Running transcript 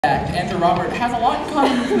Andrew Robert has a lot in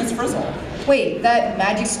common with Miss Frizzle. Wait, that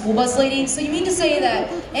magic school bus lady? So you mean to say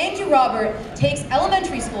that Andrew Robert takes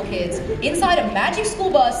elementary school kids inside a magic school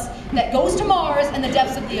bus that goes to Mars and the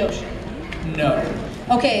depths of the ocean? No.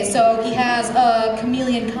 Okay, so he has a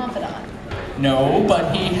chameleon confidant. No,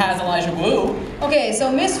 but he has Elijah Wu. Okay,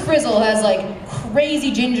 so Miss Frizzle has like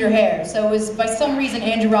crazy ginger hair, so is by some reason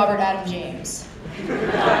Andrew Robert Adam James. No,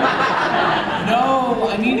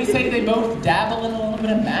 I mean to say they both dabble in a little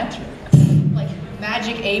bit of magic. Like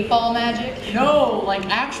magic 8-ball magic? No, like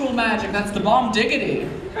actual magic. That's the bomb diggity.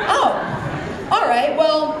 Oh, all right.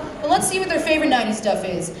 Well, let's see what their favorite 90s stuff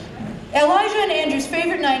is. Elijah and Andrew's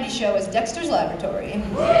favorite 90s show is Dexter's Laboratory.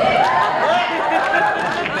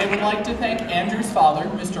 They would like to thank Andrew's father,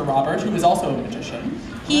 Mr. Robert, who is also a magician.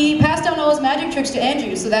 He passed down all his magic tricks to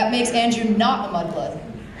Andrew, so that makes Andrew not a mudblood.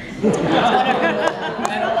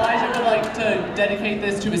 And Elijah would like to dedicate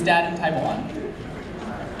this to his dad in Taiwan.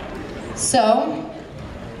 So,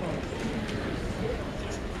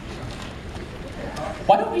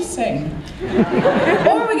 why don't we sing?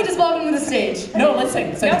 or we could just walk into the stage. No, let's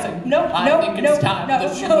sing. Sing. No, I think it's time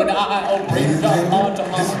that you and I all raise our heart to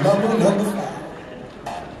This number 5.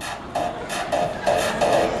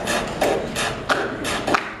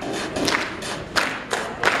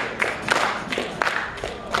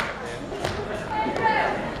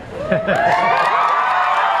 Hey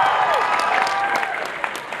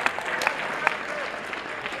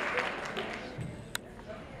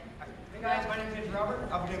guys, my name is Robert.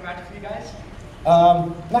 I'll be doing magic for you guys.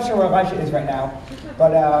 Not sure where Elisha is right now,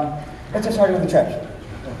 but let's just start with the trick.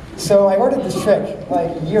 So I ordered this trick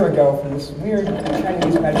like a year ago from this weird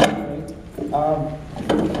Chinese magic company.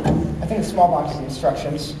 I think the small box is the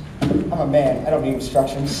instructions. I'm a man, I don't need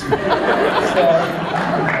instructions. So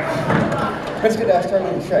let's get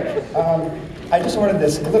started with the trick. I just ordered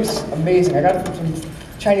this. It looks amazing. I got it from some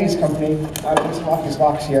Chinese company. Let's lock these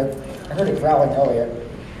locks here. I heard it growling earlier.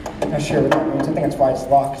 I'm not sure what that means. I think that's why it's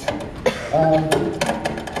locked.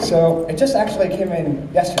 So it just actually came in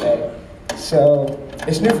yesterday. So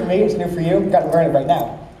it's new for me, it's new for you. Got to learn it right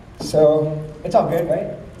now. So it's all good,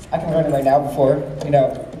 right? I can learn it right now before,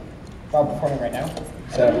 while performing right now.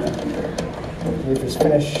 So we just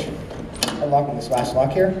finish unlocking this last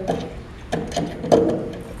lock here.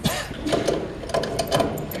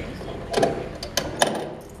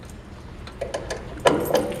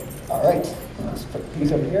 All right, let's put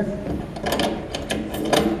these over here.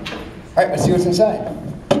 All right, let's see what's inside.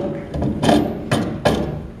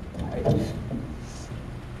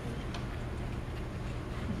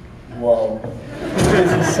 Whoa,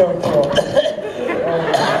 this is so cool.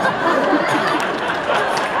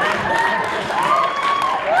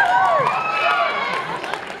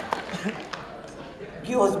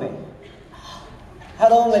 Excuse me.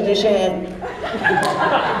 Hello, magician.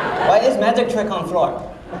 Why is magic trick on floor?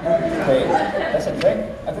 Wait, that's a trick?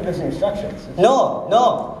 I think there's instructions. No,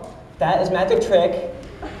 no. That is magic trick.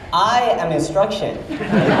 I am instruction. Pick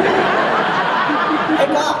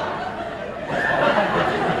up.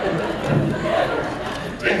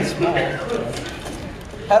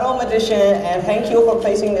 Hello, magician, and thank you for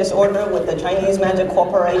placing this order with the Chinese Magic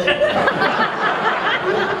Corporation. You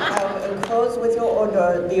have enclosed with your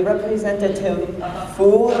order the representative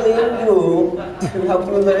Fu Ling Yu to help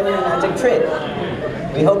you learn your magic trick.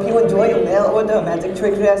 We hope you enjoy your mail order magic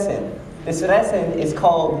trick lesson. This lesson is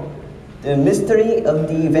called The Mystery of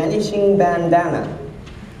the Vanishing Bandana.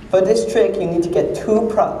 For this trick, you need to get 2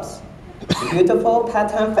 props. A beautiful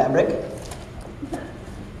pattern fabric,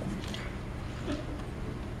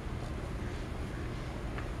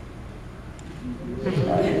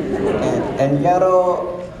 and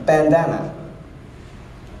yellow bandana.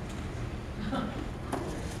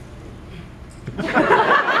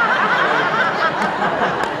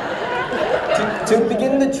 To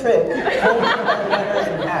begin the trick, fold the bandana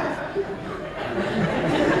in half.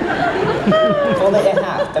 Fold it in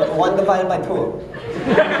half, 1 divided by 2.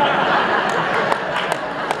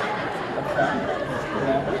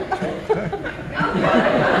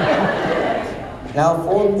 Now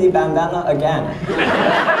fold the bandana again.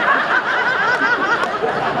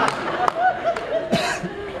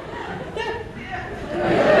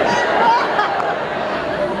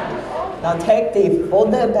 Now take the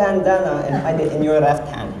folded bandana and hide it in your left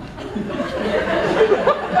hand.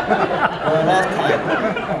 Your left hand.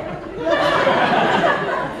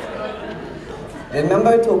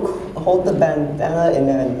 Remember to hold the bandana in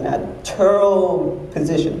a natural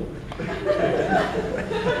position.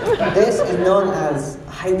 This is known as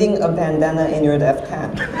hiding a bandana in your left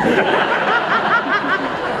hand.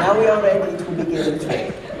 Now we are ready to begin the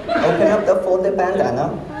trick. Open up the folded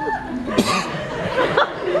bandana.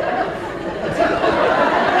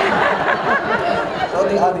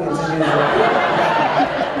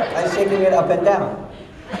 up and down.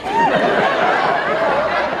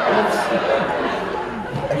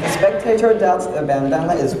 If the spectator doubts the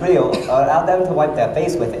bandana is real, allow them to wipe their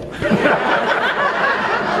face with it.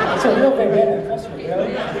 It's a real bandana, trust me,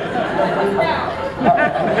 really.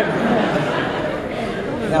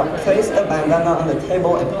 Now place the bandana on the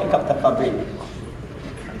table and pick up the fabric.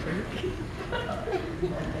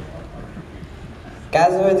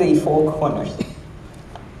 Gather the four corners.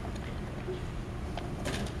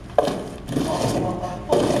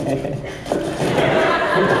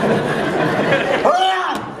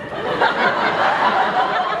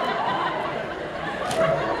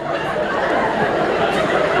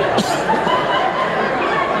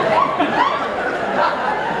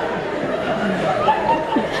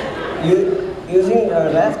 Using your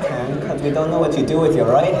left hand, because we don't know what you do with your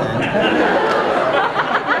right hand,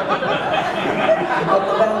 pick up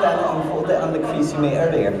the bandana and fold it on the crease you made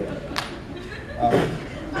earlier.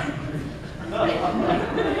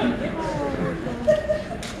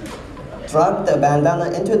 Drop the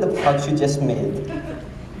bandana into the pouch you just made.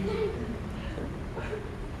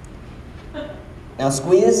 Now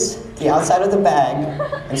squeeze the outside of the bag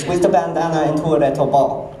and squeeze the bandana into a little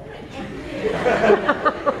ball.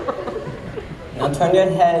 Now turn your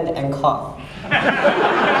head and cough.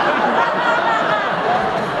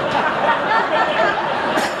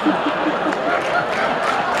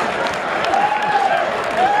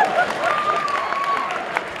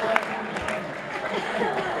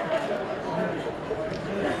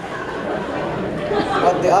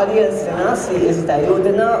 What the audience did not see is that you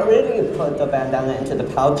did not really put the bandana into the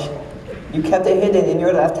pouch. You kept it hidden in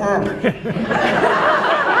your left hand.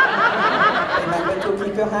 Remember to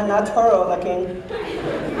keep your hand natural looking.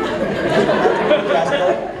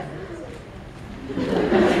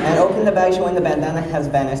 And open the bag showing the bandana has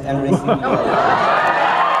vanished and received your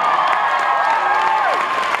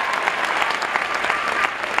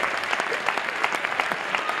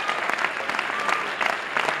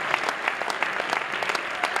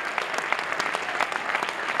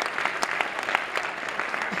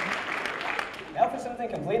Now for something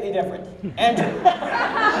completely different. Andrew.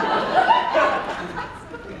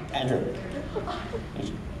 Andrew.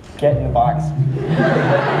 Get in the box.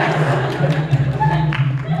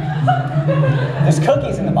 There's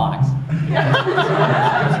cookies in the box. He's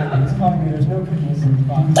telling me there's no cookies in the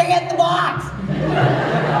box. Get in the box!